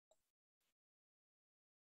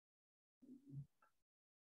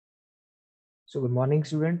So good morning,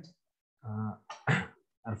 students. Uh,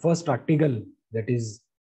 our first practical that is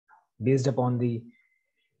based upon the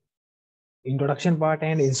introduction part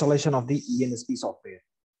and installation of the eNSP software.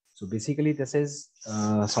 So basically, this is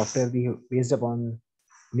software based upon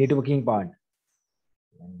networking part.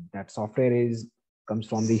 And that software is comes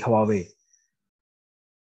from the Huawei.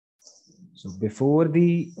 So before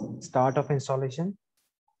the start of installation,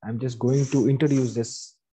 I'm just going to introduce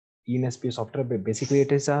this eNSP software. Basically,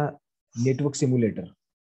 it is a network simulator.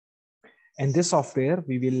 And this software,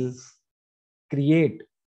 we will create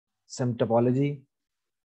some topology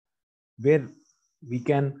where we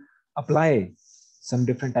can apply some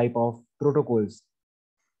different type of protocols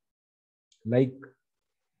like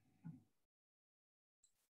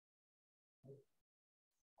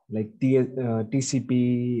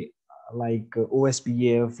TCP, like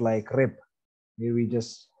OSPF, like RIP, where we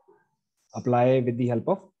just apply with the help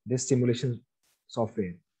of this simulation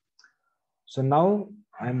software. So now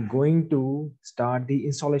I'm going to start the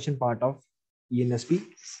installation part of eNSP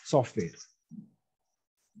software.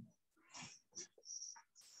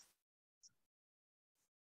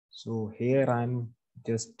 So here I'm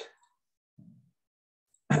just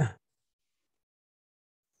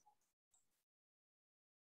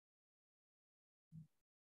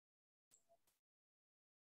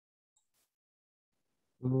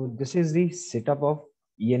so this is the setup of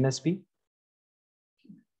eNSP.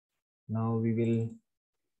 Now we will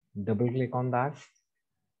double click on that.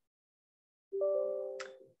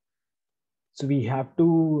 So we have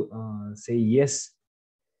to say yes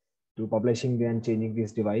to publishing and changing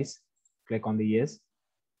this device. Click on the yes.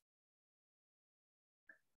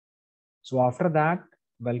 So after that,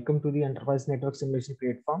 welcome to the enterprise network simulation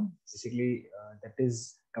platform. Basically, that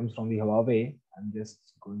is comes from the Huawei. I'm just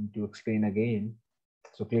going to explain again.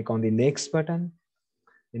 So click on the next button.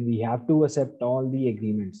 Then we have to accept all the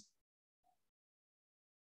agreements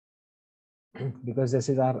because this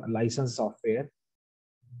is our licensed software.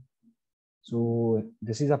 So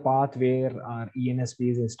this is a path where our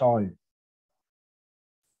eNSP is installed.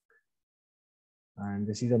 And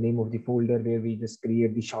this is the name of the folder where we just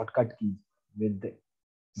create the shortcut key with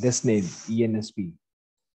this name, eNSP.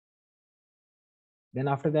 Then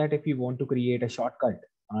after that, if you want to create a shortcut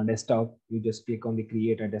on a desktop, you just click on the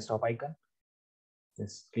create a desktop icon.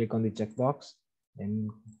 Just click on the checkbox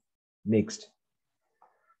and next.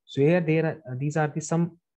 So here these are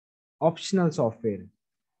some optional software.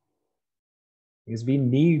 Because we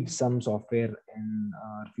need some software in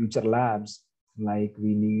our future labs, like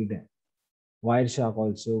we need Wireshark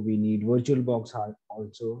also, we need VirtualBox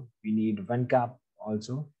also, we need OneCap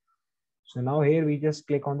also. So now here we just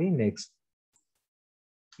click on the next.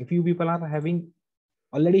 If you people are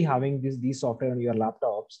already having these software on your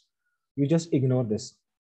laptops, you just ignore the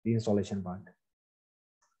installation part.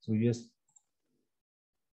 So you just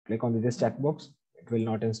click on this checkbox, it will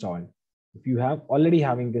not install. If you have already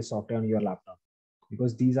having this software on your laptop,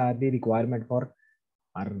 because these are the requirement for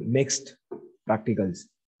our next practicals.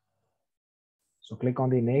 So click on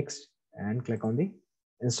the next and click on the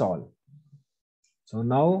install. So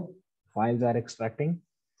now files are extracting.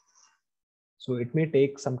 So it may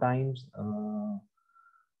take sometimes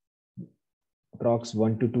approx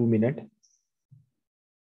 1 to 2 minutes.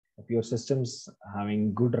 If your system's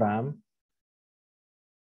having good RAM,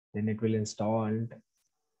 then it will install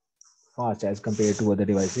fast as compared to other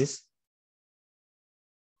devices.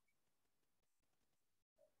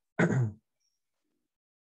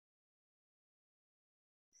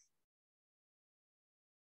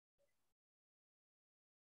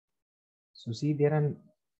 So see, there are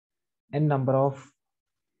n number of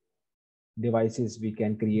devices we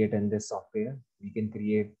can create in this software. We can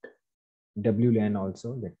create WLAN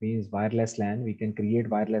also. That means wireless LAN. We can create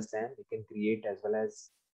wireless LAN. We can create as well as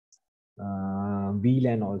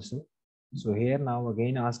VLAN also. So here now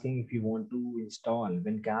again asking if you want to install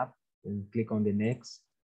WinCap, then click on the next.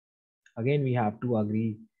 Again, we have to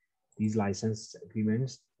agree these license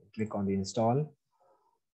agreements. Click on the install.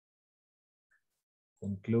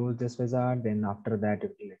 Then close this wizard. Then after that,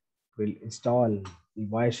 it will install the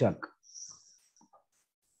Wireshark.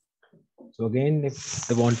 So again,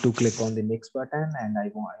 if I want to click on the next button and I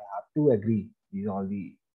have to agree these all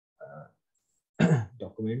the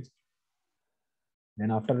documents. Then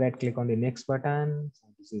after that, click on the next button. So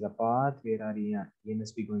this is the path where our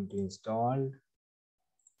eNSP going to install.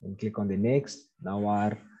 And click on the next. Now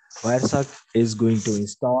our Wireshark is going to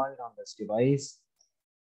install on this device.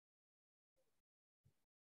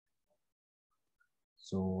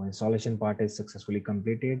 So installation part is successfully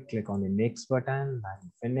completed. Click on the next button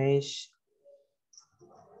and finish.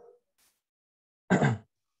 Now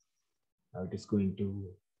it is going to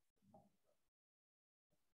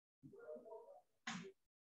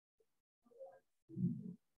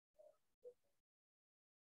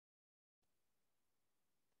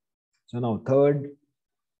So now third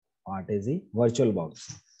part is the virtual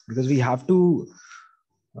box, because we have to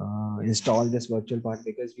install this virtual part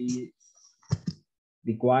because we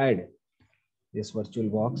required this virtual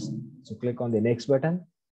box. So click on the next button.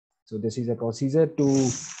 So this is a procedure to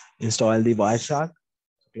install the Wireshark.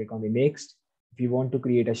 So click on the next. If you want to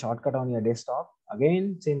create a shortcut on your desktop,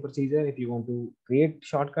 again, same procedure. If you want to create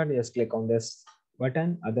shortcut, just click on this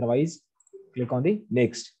button. Otherwise, click on the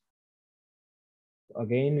next.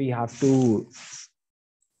 Again, we have to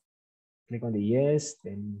click on the yes,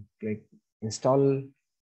 then click install.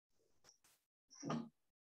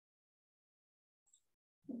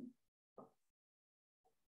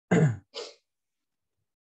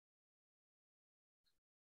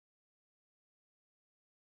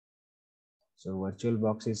 So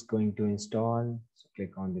VirtualBox is going to install. So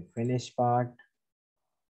click on the finish part.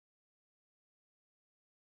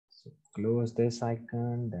 So close this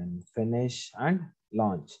icon, then finish and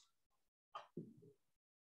launch.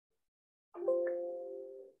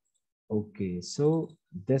 Okay, so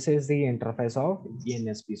this is the interface of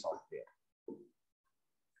eNSP software.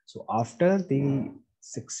 So after the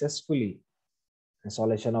successfully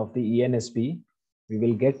installation of the eNSP, we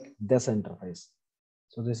will get this interface.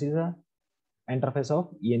 So this is a interface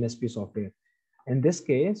of eNSP software. In this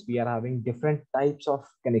case, we are having different types of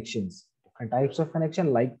connections. Different types of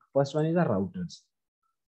connection, like first one is the routers.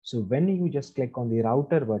 So when you just click on the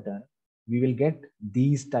router button, we will get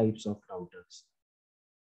these types of routers.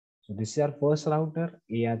 So this is our first router,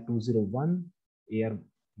 AR201,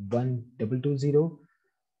 AR1220.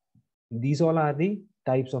 These all are the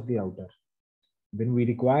types of the router. When we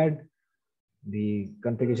required the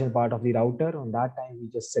configuration part of the router, on that time we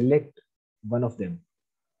just select one of them.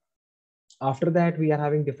 After that, we are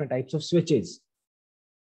having different types of switches.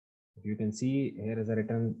 You can see here is a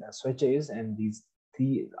written switches, and these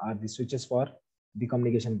three are the switches for the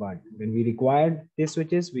communication part. When we required these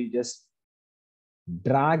switches, we just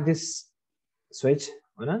drag this switch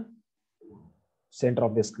on a center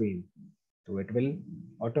of the screen, so it will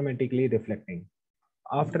automatically reflecting.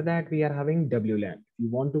 After that, we are having WLAN. If you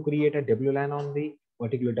want to create a WLAN on the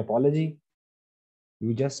particular topology,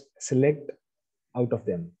 you just select out of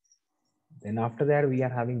them. Then after that, we are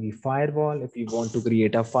having the firewall. If you want to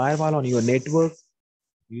create a firewall on your network,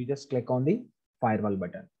 you just click on the firewall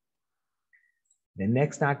button. The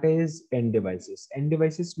next that is end devices. End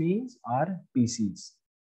devices means are PCs.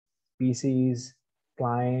 PCs,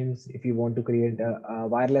 clients. If you want to create a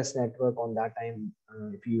wireless network on that time,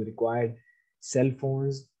 if you required cell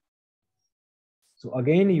phones. So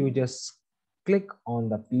again, you just click on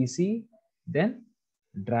the PC, then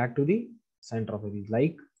drag to the center of it.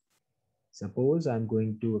 Like suppose I'm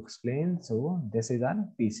going to explain. So this is our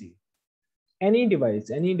PC. Any device,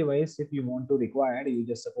 if you want to require, you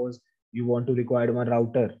just suppose you want to require one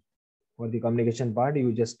router for the communication part,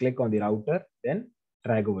 you just click on the router, then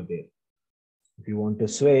drag over there. If you want to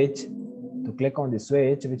switch, to click on the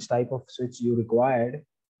switch, which type of switch you required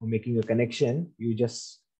for making a connection, you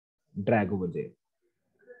just drag over there.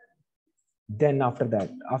 Then after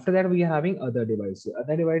that we are having other devices.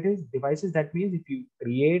 Other devices, that means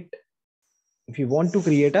if you want to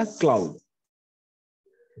create a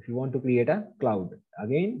cloud,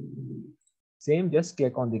 again, same, just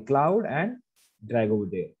click on the cloud and drag over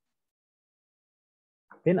there.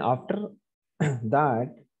 Then after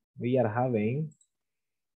that, we are having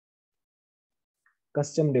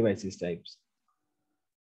custom devices types.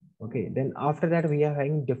 Okay, then after that, we are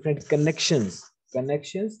having different connections.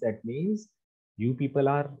 That means you people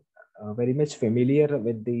are very much familiar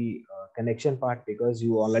with the connection part, because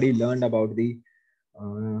you already learned about the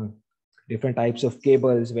different types of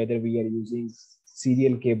cables, whether we are using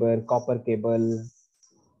serial cable, copper cable.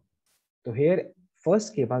 So here,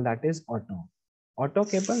 first cable, that is auto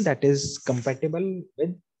cable, that is compatible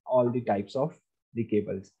with all the types of the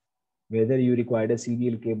cables, whether you required a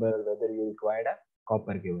serial cable, whether you required a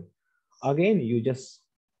copper cable. Again, you just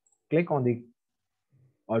click on the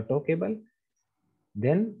auto cable,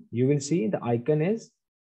 then you will see the icon is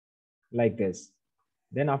like this.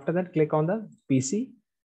 Then after that, click on the PC.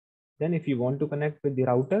 Then if you want to connect with the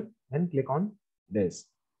router, then click on this.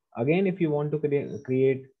 Again, if you want to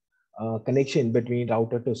create a connection between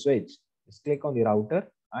router to switch, just click on the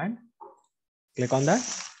router and click on that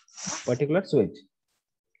particular switch.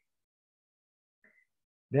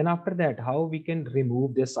 Then after that, how we can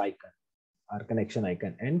remove this icon, our connection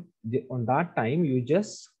icon, and on that time you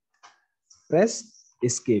just press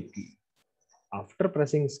escape key. After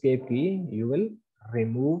pressing escape key, you will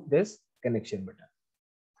remove this connection button.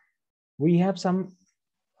 We have some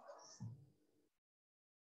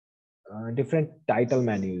different title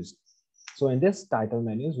menus. So in this title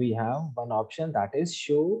menus, we have one option that is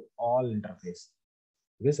show all interface.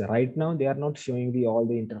 Because right now they are not showing the all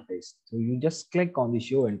the interface. So you just click on the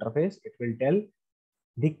show interface. It will tell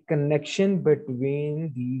the connection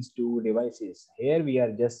between these two devices. Here we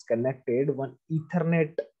are just connected one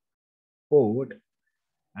Ethernet port,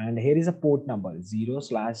 and here is a port number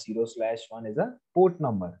 0/0/1 is a port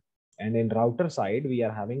number, and in router side we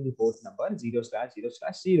are having the port number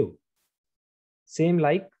 0/0/0. Same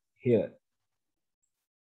like here.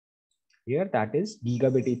 Here that is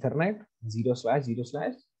gigabit Ethernet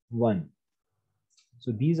 0/0/1.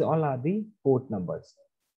 So these all are the port numbers.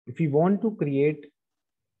 If you want to create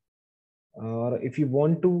or if you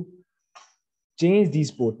want to change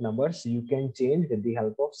these port numbers, you can change with the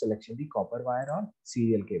help of selection the copper wire or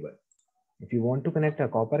serial cable. If you want to connect a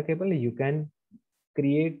copper cable, you can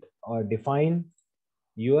create or define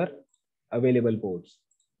your available ports.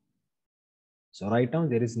 So right now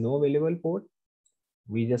there is no available port.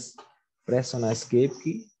 We just press on escape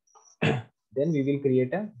key. Then we will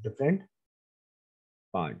create a different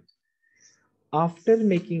part. After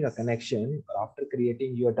making a connection or after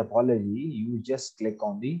creating your topology, you just click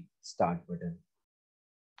on the start button.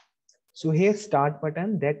 So here start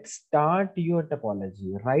button, that start your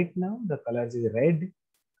topology. Right now the colors is red.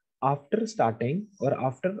 After starting or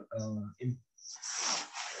after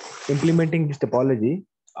implementing this topology,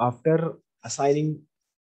 after assigning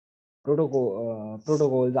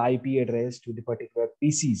protocols IP address to the particular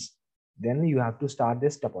PCs, then you have to start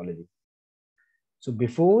this topology. So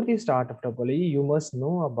before the start of topology, you must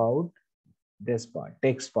know about this part,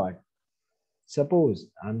 text part. Suppose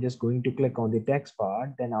I'm just going to click on the text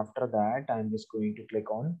part, then after that I'm just going to click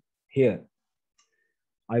on here.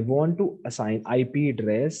 I want to assign IP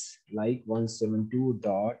address like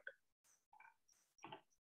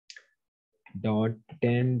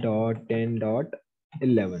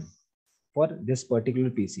 172.10.10.11 for this particular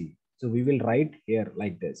PC. So we will write here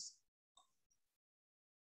like this.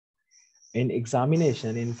 In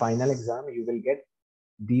examination, in final exam, you will get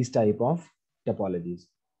these type of topologies.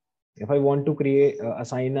 If I want to create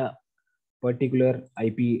assign a particular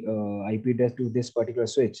IP address to this particular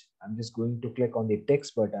switch, I'm just going to click on the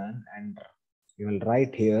text button and you will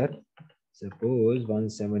write here, suppose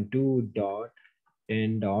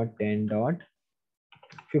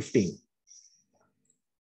 172.10.10.15.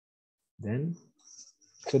 Then,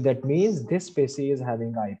 so that means this PC is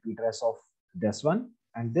having IP address of this one,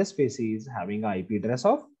 and this PC is having IP address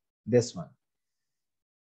of this one.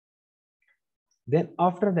 Then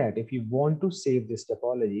after that, if you want to save this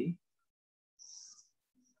topology,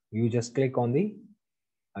 you just click on the,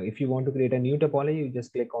 if you want to create a new topology, you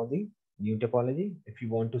just click on the new topology. If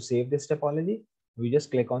you want to save this topology, you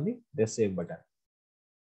just click on the save button.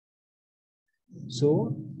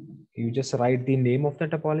 So you just write the name of the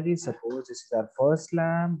topology. Suppose this is our first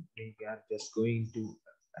lamp. We are just going to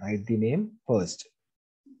write the name first,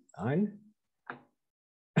 and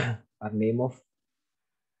our name of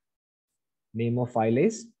file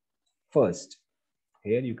is first.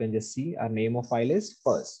 Here you can just see our name of file is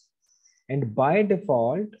first, and by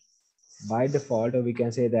default, or we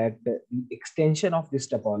can say that the extension of this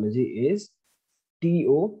topology is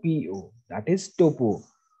TOPO, that is topo.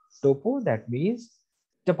 Topo, that means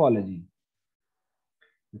topology.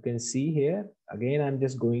 You can see here again, I'm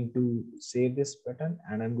just going to save this button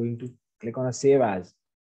and I'm going to click on a save as.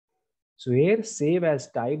 So here save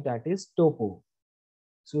as type, that is topo.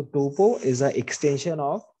 So topo is an extension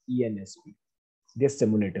of eNSP, this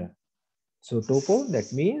simulator. So topo,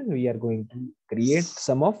 that means we are going to create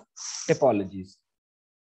some of topologies.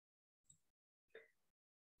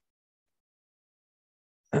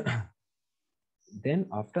 Then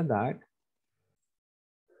after that,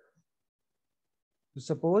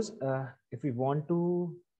 suppose if we want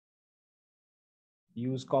to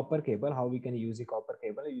use copper cable, how we can use the copper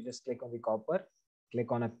cable? You just click on the copper,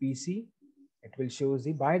 click on a PC. It will show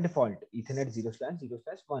the by default Ethernet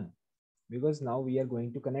 0/0/1, because now we are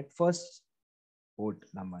going to connect first port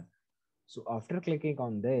number. So after clicking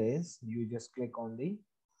on this, you just click on the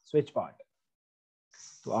switch part.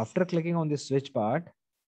 So after clicking on the switch part,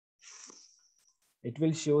 it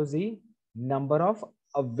will show the number of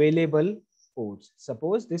available ports.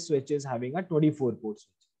 Suppose this switch is having a 24 port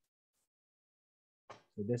switch.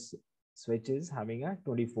 So this switch is having a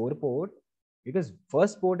 24 port because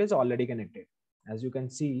first port is already connected. As you can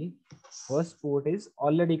see, first port is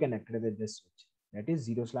already connected with this switch, that is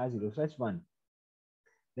 0/0/1.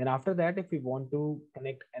 Then after that, if we want to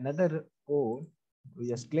connect another port, we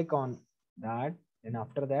just click on that. Then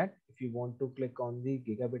after that, if you want to click on the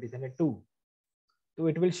gigabit Ethernet 2, so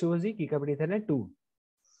it will show the gigabit Ethernet 2.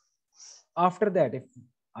 After that, if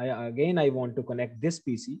I want to connect this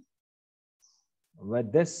PC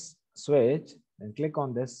with this switch, then click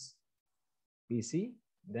on this PC.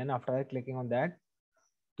 Then after clicking on that,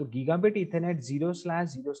 to gigabit Ethernet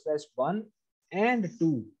 0/0/1 and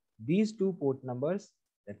 2, these two port numbers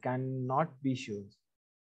that cannot be shown.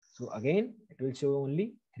 So again, it will show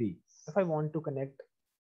only 3. If I want to connect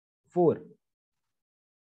 4,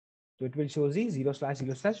 so it will show the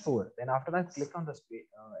 0/0/4. Then after that, click on the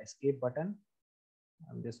escape button.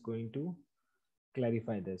 I'm just going to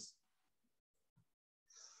clarify this.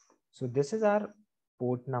 So this is our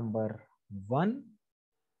port number 1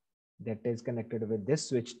 that is connected with this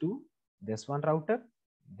switch to this one router.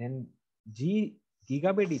 Then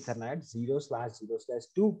gigabit Ethernet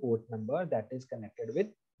 0/0/2 port number that is connected with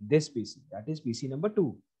this PC, that is PC number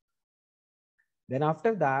 2. Then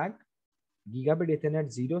after that, gigabit Ethernet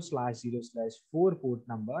 0/0/4 port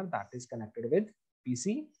number that is connected with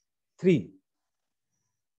PC 3.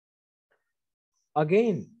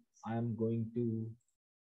 Again, I am going to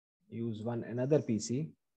use another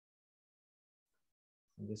PC.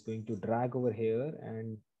 I'm just going to drag over here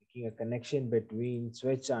and making a connection between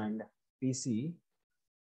switch and PC.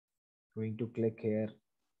 Going to click here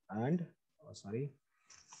and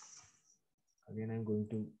again I'm going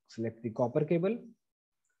to select the copper cable.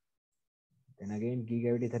 Then again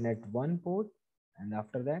gigabit Ethernet 1 port, and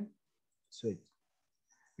after that switch.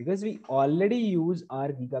 Because we already use our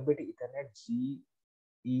gigabit Ethernet GE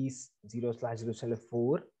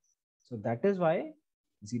 0/0/4, so that is why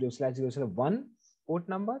 0/0/1 port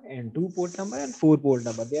number and 2 port number and 4 port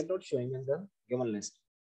number, they are not showing in the given list,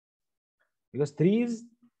 because 3 is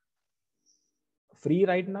free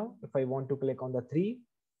right now. If I want to click on the 3,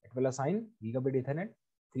 it will assign gigabit Ethernet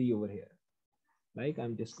 3 over here. Like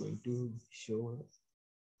I'm just going to show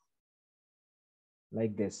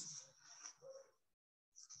like this.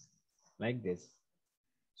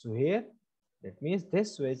 So here, that means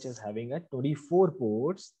this switch is having a 24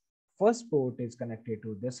 ports. First port is connected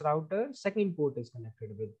to this router. Second port is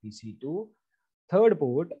connected with PC2. Third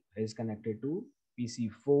port is connected to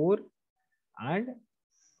PC4. And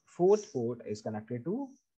fourth port is connected to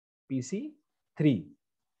PC3.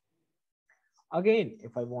 Again,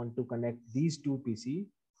 if I want to connect these two PC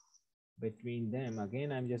between them,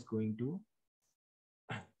 again, I'm just going to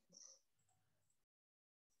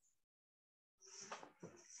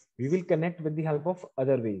we will connect with the help of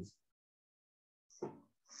other ways.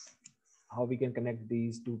 How we can connect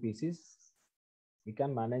these two PCs? We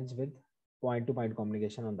can manage with point-to-point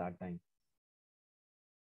communication on that time.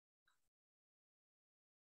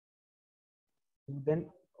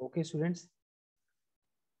 Then, okay, students,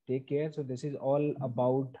 take care. So this is all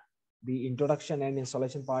about the introduction and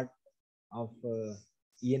installation part of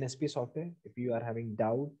eNSP software. If you are having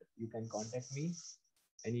doubt, you can contact me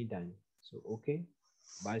anytime. So, okay,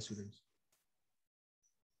 bye, students.